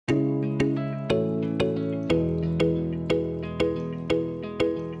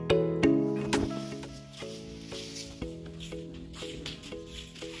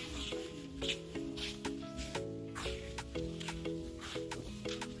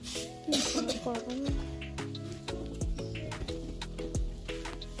korong.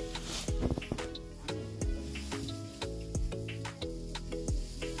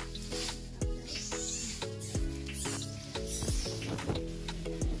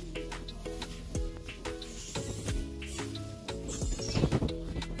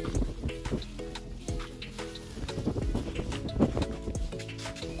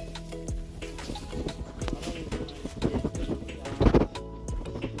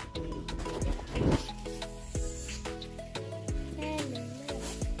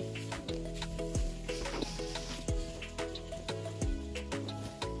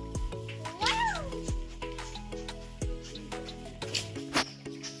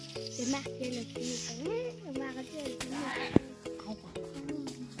 Rumah dia lagi rumah kecil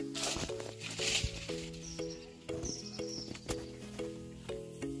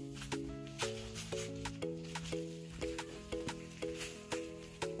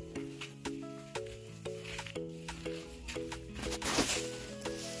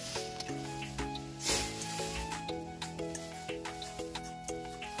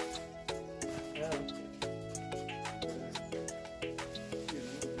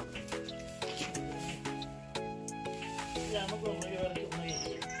Ya, no puedo llevar esto con ella.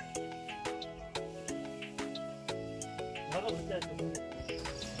 Vamos, muchachos.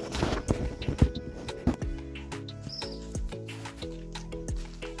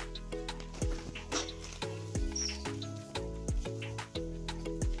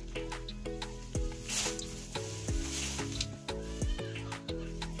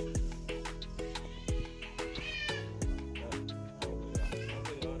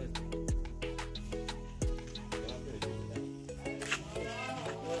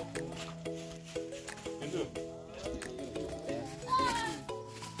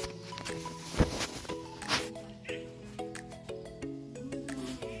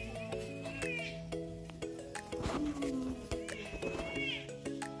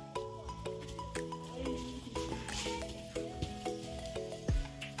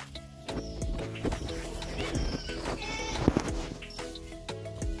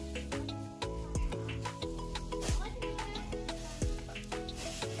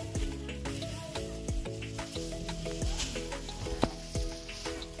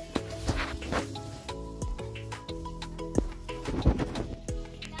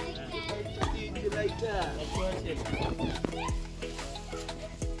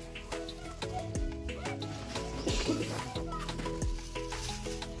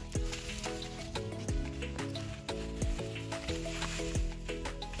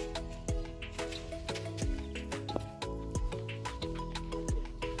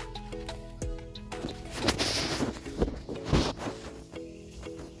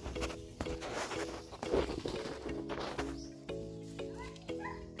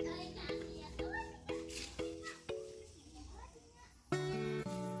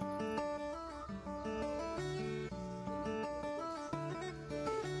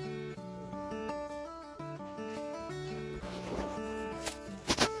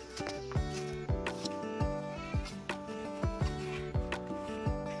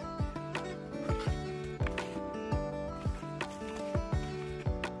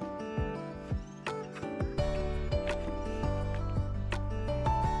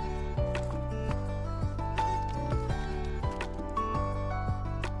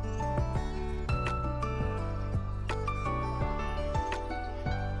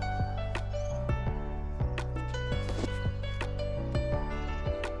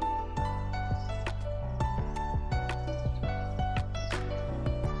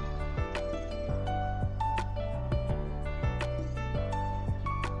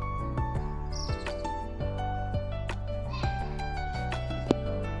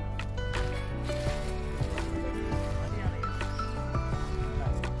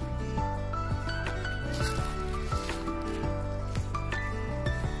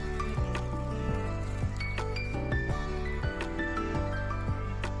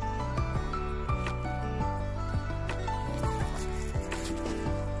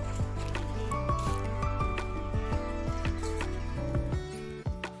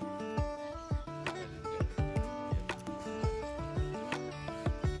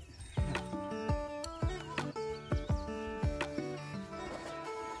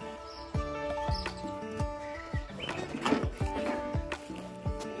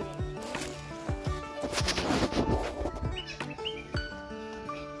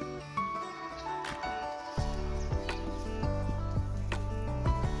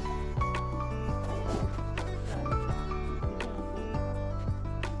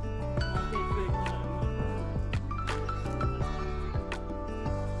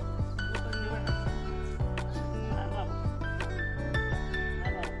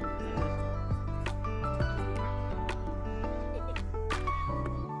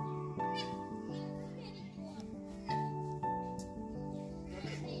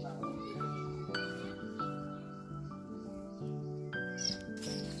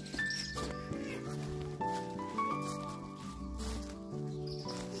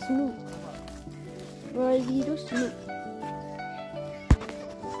 gini terus dulu.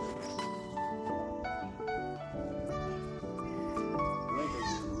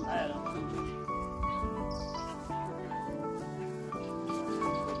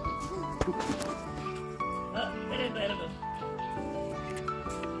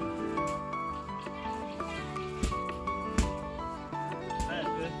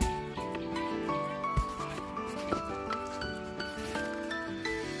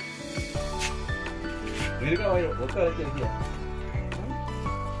 Ini kan ayo, buka aja dia.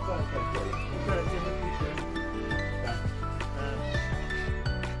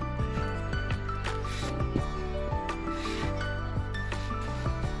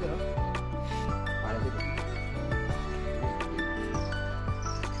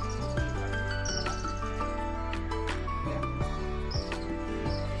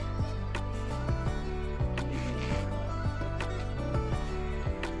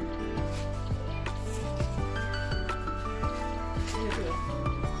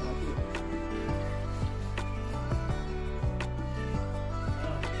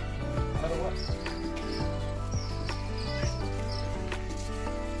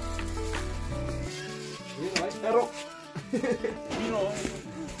 Erok.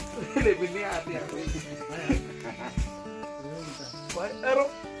 Lebih ni hati aku. Baik erok.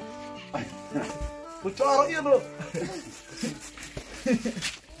 Pucor ya lo.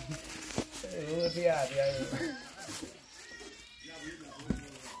 Dia.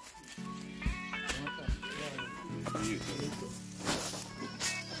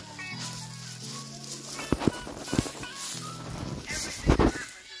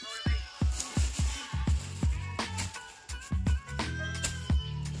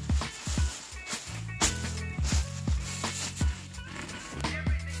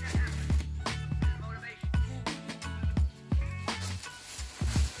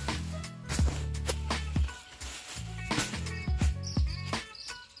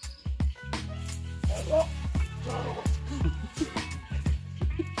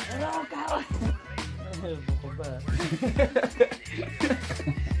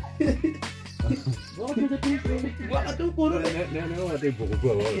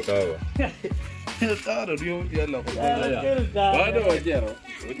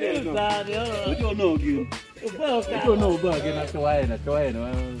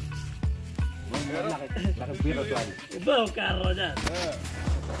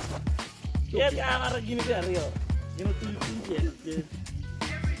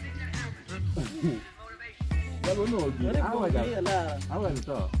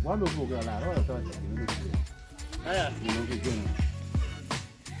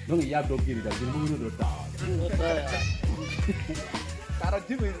 Nung iya doki di dalam bulu do tahu. Karena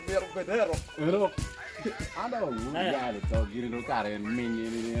jiwa biar bedero. Erok. Ada ya itu gini do karen ming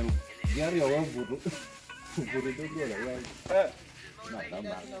ini biar ya orang buru. Buru itu dia lah. Nah,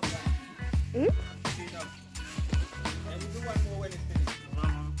 tambah.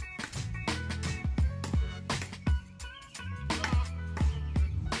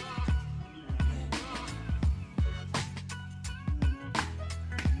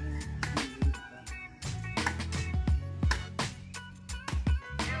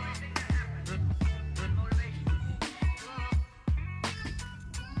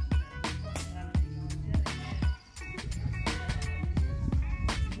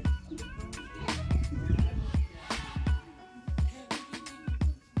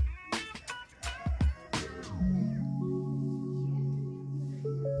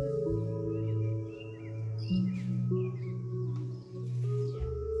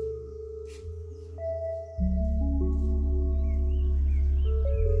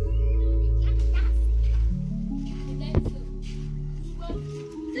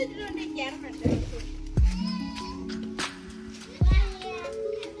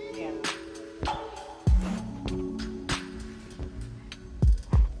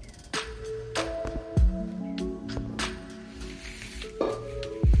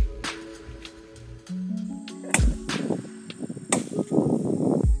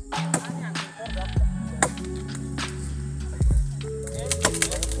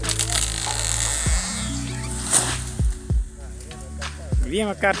 Dia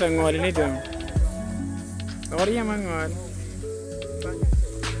makata ngol ini dong. Orang mangol.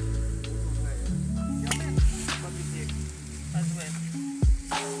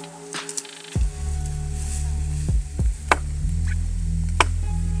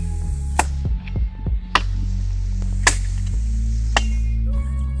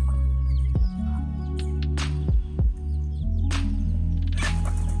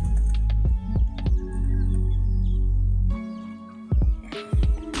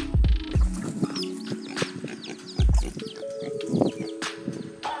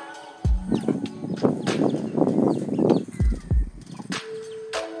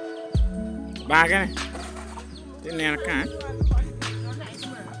 Baga ini kan?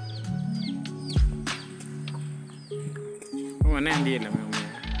 Oh, nanti lah.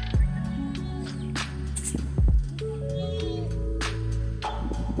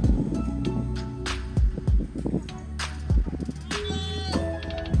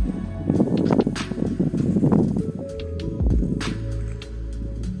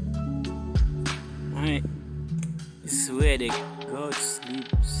 This is where the goat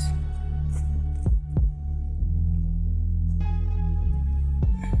sleeps.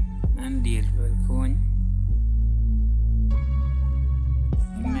 Nandiel phone.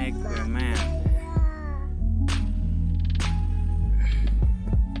 Make a man.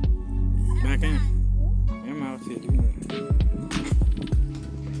 Back in. I'm out here.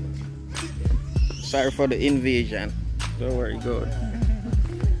 Sorry for the invasion. Don't worry, good.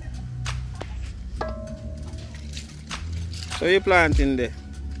 So you planting there?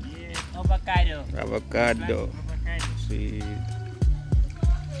 Yeah, avocado. Avocado. See. So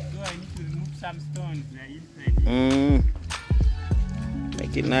I need to remove some stones inside.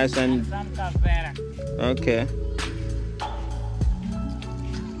 Make it nice and Some cavera. okay.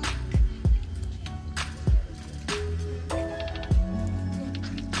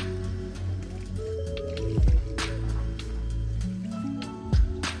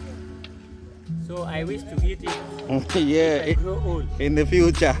 So I wish to eat it. Yeah, Grow old. in the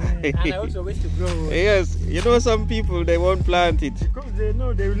future. And I also wish to grow old. Yes, you know some people they won't plant it. Because they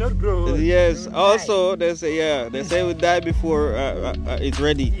know they will not grow old. Yes. They will Also, they say they say we die before it's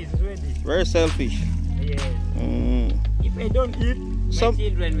ready. die. It's ready. Very selfish. Yes. If I don't eat, my Some-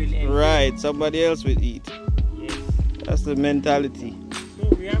 children will eat. Right. Somebody else will eat. Yes. That's the mentality. So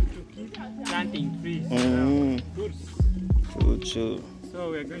we have to keep planting trees. Fruits. True. True. So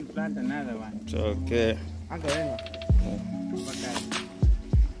we're going to plant another one. It's okay. Avocado.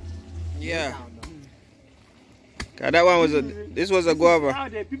 Yeah. That one was this was a guava. How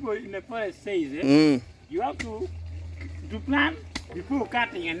the people in the forest says it. You have to plant before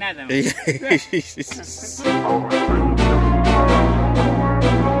cutting another one.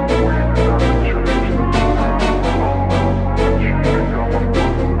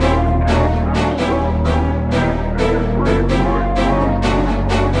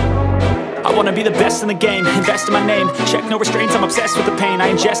 I wanna be the best in the game, invest in my name. Check no restraints, I'm obsessed with the pain.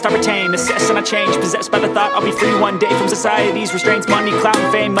 I ingest, I retain, assess and I change. Possessed by the thought I'll be free one day from society's restraints. Money, clout,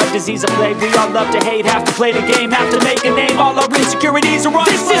 and fame, a disease, a plague. We all love to hate, have to play the game, have to make a name. All our insecurities are on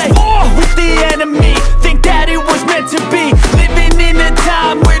display. This is war with the enemy, think that it was meant to be. Living in a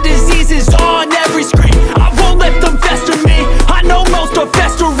time where disease is on every screen. I won't let them fester me, I know most are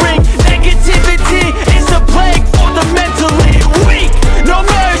festering. Negativity is a plague for the mentally weak. No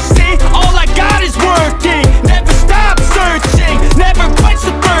mercy, all I got is working. Never stop searching, never quench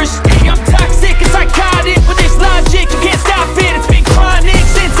the thirsty. I'm toxic and psychotic, but there's logic, you can't stop it. It's been chronic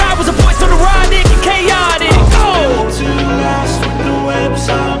since I was a boy, so neurotic and chaotic. Oh! To last with the webs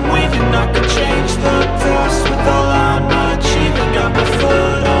I'm weaving, I could change the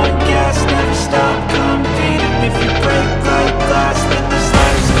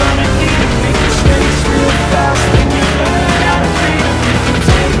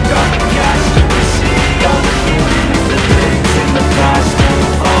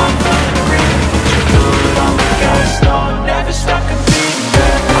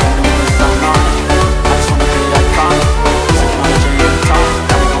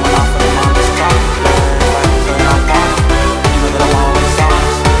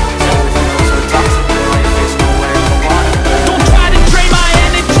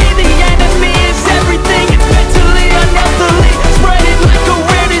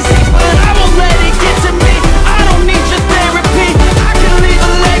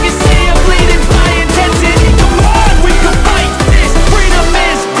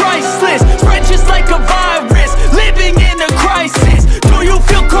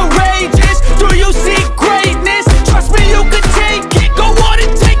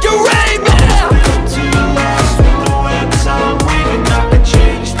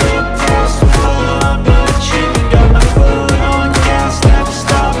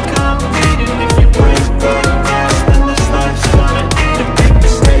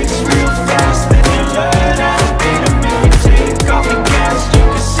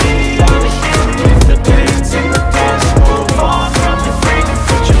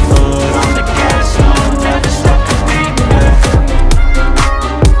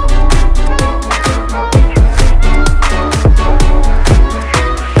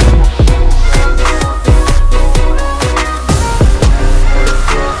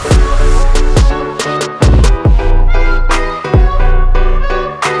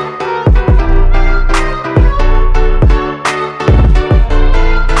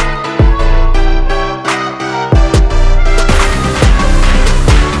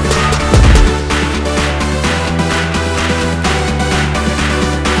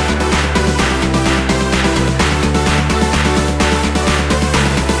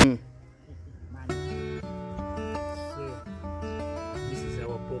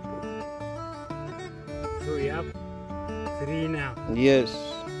pawpaw. So we have 3 now. Yes.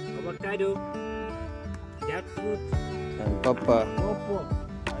 Avocado, jackfruit, And papa. pawpaw.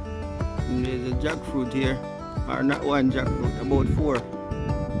 And there's a jackfruit here. Or not one jackfruit, about 4.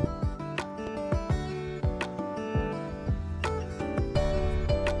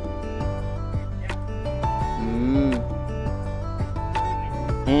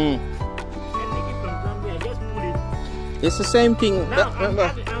 Then take it from somewhere, just pull it. It's the same thing. Now I'm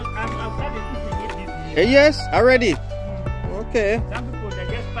started cooking it this year. Yes, already. Okay. Some people they're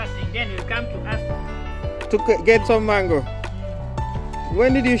just passing, then you come to us. To get some mango.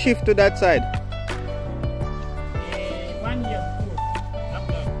 When did you shift to that side? 1 year before.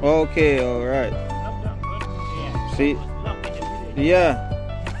 Lockdown. Okay, all right. Lockdown. Yeah. See? I was locked in the village. Yeah.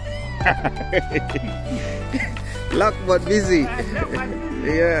 Luck but busy. I love my village.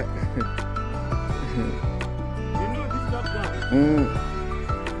 Yeah. You know this lockdown.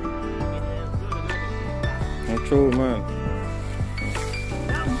 True, man.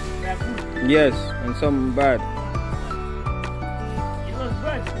 Now we are good. Yes, and some bad. It was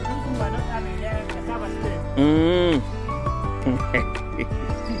good. Those who were not having their cassava stem.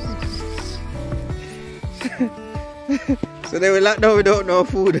 So they will lock down without no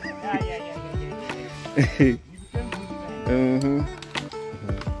food. Yeah.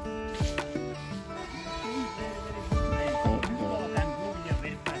 You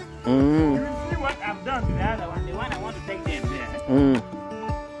became good man. You will see what I've done to the other one. The one I want to take them there.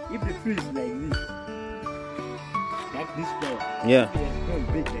 If the tree is like this, like this flower, Yeah. if it's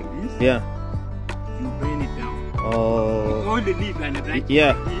not big like this, Yeah. you bring it down. Oh. All the leaf and the branches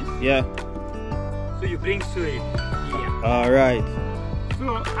Yeah. like this, Yeah. so you bring soil here. All right.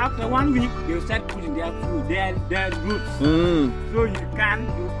 So after 1 week, they'll start putting their food, their roots. So you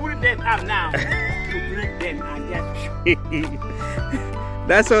put them up now, you bring them and just.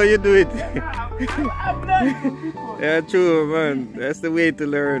 That's how you do it. I've learned from people. Yeah, true, man. That's the way to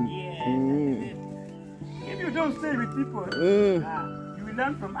learn. Yeah. If you don't stay with people, you will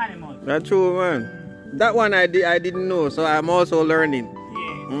learn from animals. That's true, man. That one I didn't know, so I'm also learning.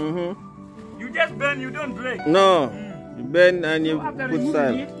 Yeah. You just bend, you don't break. No, you bend and you So after put removing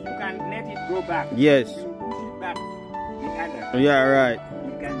sand. it, you can let it go back. Yes. You push it back. The other. Yeah, right.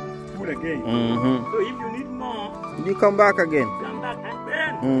 You can pull again. So if you need more, You come back again. come back and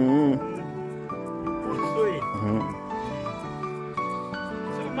bend. Put soil.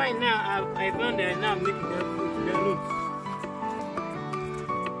 So mine now, I found that now making the roots.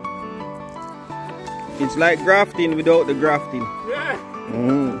 It's like grafting without the grafting. Yeah.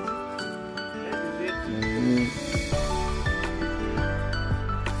 That is it.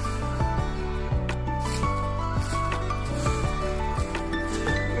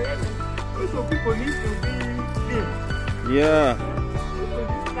 Also, people need to be clean. Yeah. Also,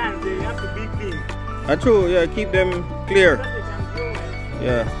 these plants, they have to be clean. True, yeah, keep them clear. So they can grow well.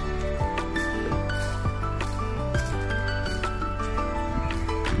 Yeah.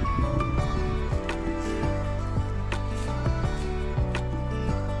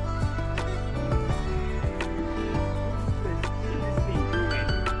 If this thing grow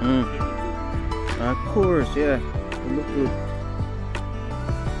well, Of course, yeah. It look good.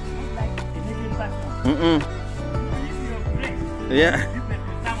 it's like a living person. If you're blessed, Yeah. you can be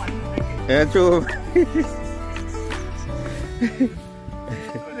someone who make it. Yeah, true.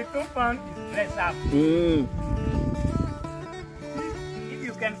 So the compound is dressed up. If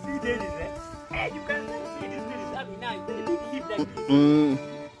you can see ladies, hey, you can see this ladies having now a very big hip like this.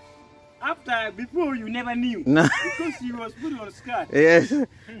 After, before you never knew. No. Because she was put on skirt. Yes.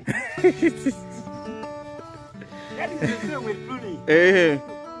 That is the same with pruning.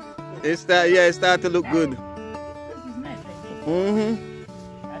 It start to look good. This is nice like this.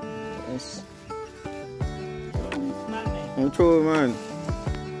 Yes. Smart man. True, man.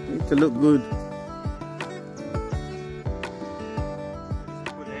 Need to look good.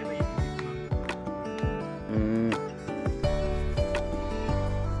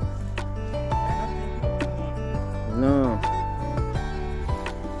 No.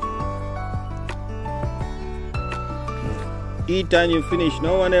 Eat and you finish.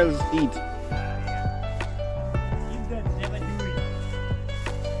 No one else eat. If that never do it,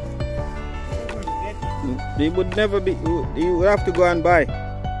 you're going to get it. They would never be. You would have to go and buy. That's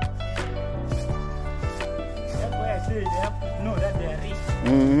why I say they have to know that they are rich.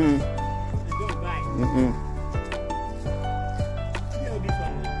 They don't buy. You know this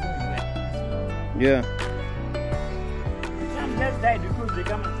one is going well. Yeah. Some just die because they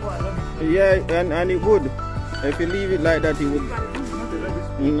come and pour a rubbish. Yeah, and it would. If you leave it like that, it would. This is not a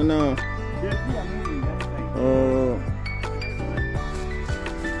rubbish. No. They see a moving that side. Oh.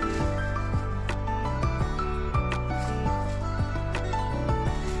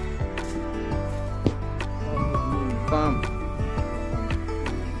 calm.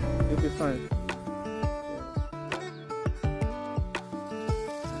 You'll be fine.